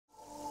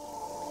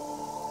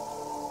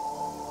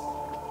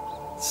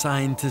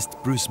Scientist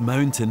Bruce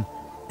Mountain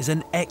is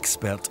an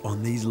expert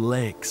on these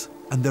lakes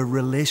and their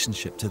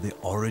relationship to the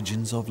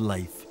origins of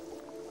life.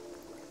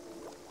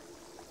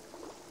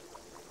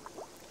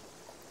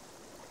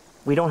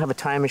 We don't have a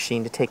time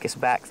machine to take us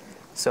back,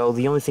 so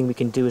the only thing we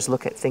can do is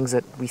look at things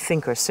that we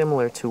think are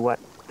similar to what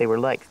they were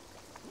like.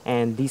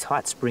 And these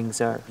hot springs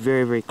are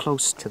very, very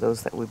close to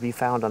those that would be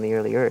found on the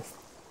early Earth.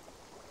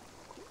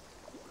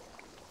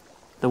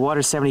 The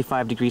water's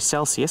 75 degrees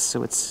Celsius,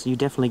 so you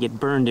definitely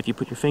get burned if you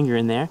put your finger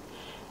in there.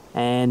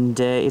 And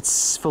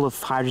it's full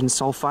of hydrogen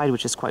sulfide,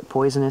 which is quite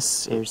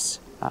poisonous. There's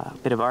a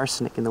bit of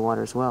arsenic in the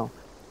water as well.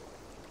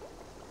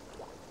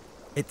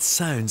 It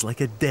sounds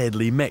like a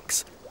deadly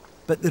mix,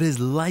 but there is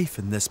life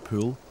in this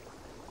pool.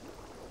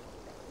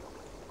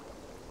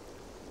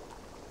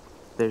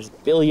 There's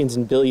billions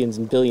and billions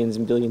and billions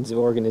and billions of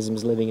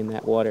organisms living in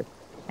that water.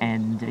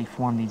 And they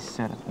form these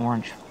sort of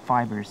orange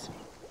fibers.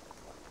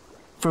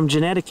 From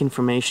genetic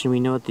information, we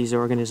know that these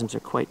organisms are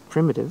quite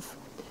primitive.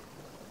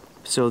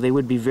 So they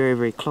would be very,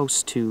 very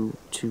close to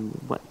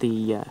what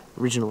the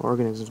original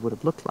organisms would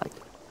have looked like.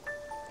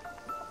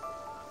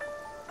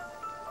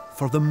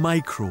 For the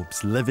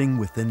microbes living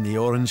within the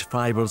orange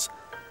fibres,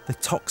 the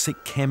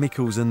toxic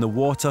chemicals in the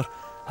water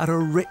are a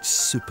rich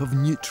soup of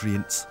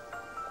nutrients.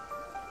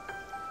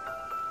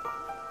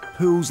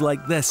 Pools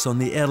like this on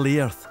the early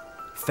Earth,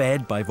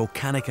 fed by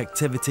volcanic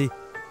activity,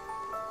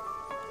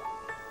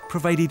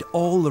 provided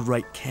all the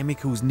right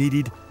chemicals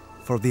needed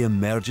for the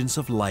emergence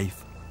of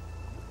life.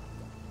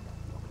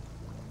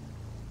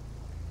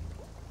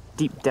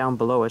 Deep down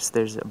below us,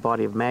 there's a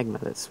body of magma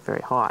that's very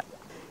hot.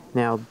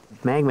 Now,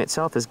 magma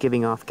itself is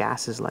giving off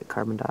gases like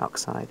carbon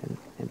dioxide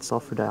and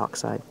sulfur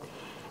dioxide,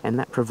 and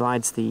that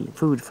provides the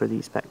food for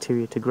these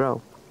bacteria to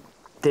grow.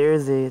 They're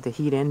the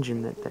heat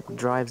engine that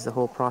drives the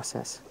whole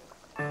process.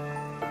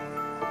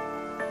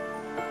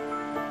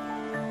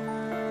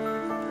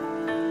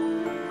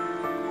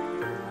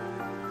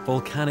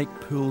 Volcanic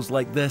pools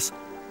like this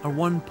are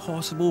one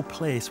possible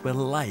place where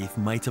life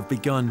might have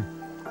begun.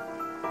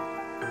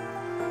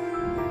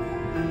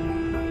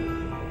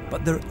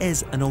 But there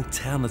is an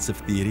alternative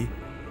theory.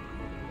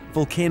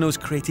 Volcanoes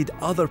created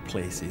other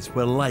places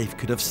where life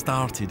could have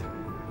started,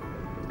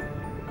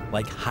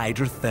 like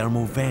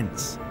hydrothermal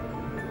vents.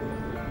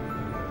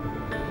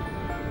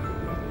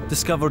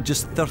 Discovered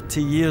just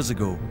 30 years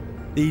ago,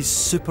 these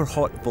super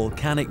hot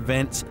volcanic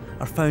vents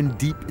are found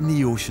deep in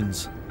the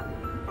oceans.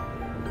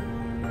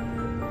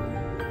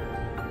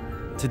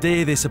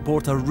 Today they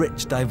support a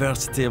rich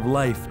diversity of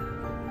life.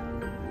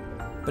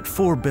 But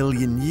 4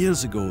 billion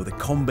years ago, the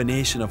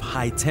combination of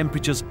high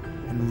temperatures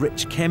and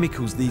rich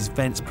chemicals these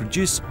vents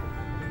produce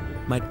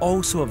might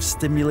also have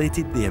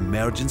stimulated the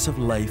emergence of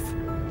life.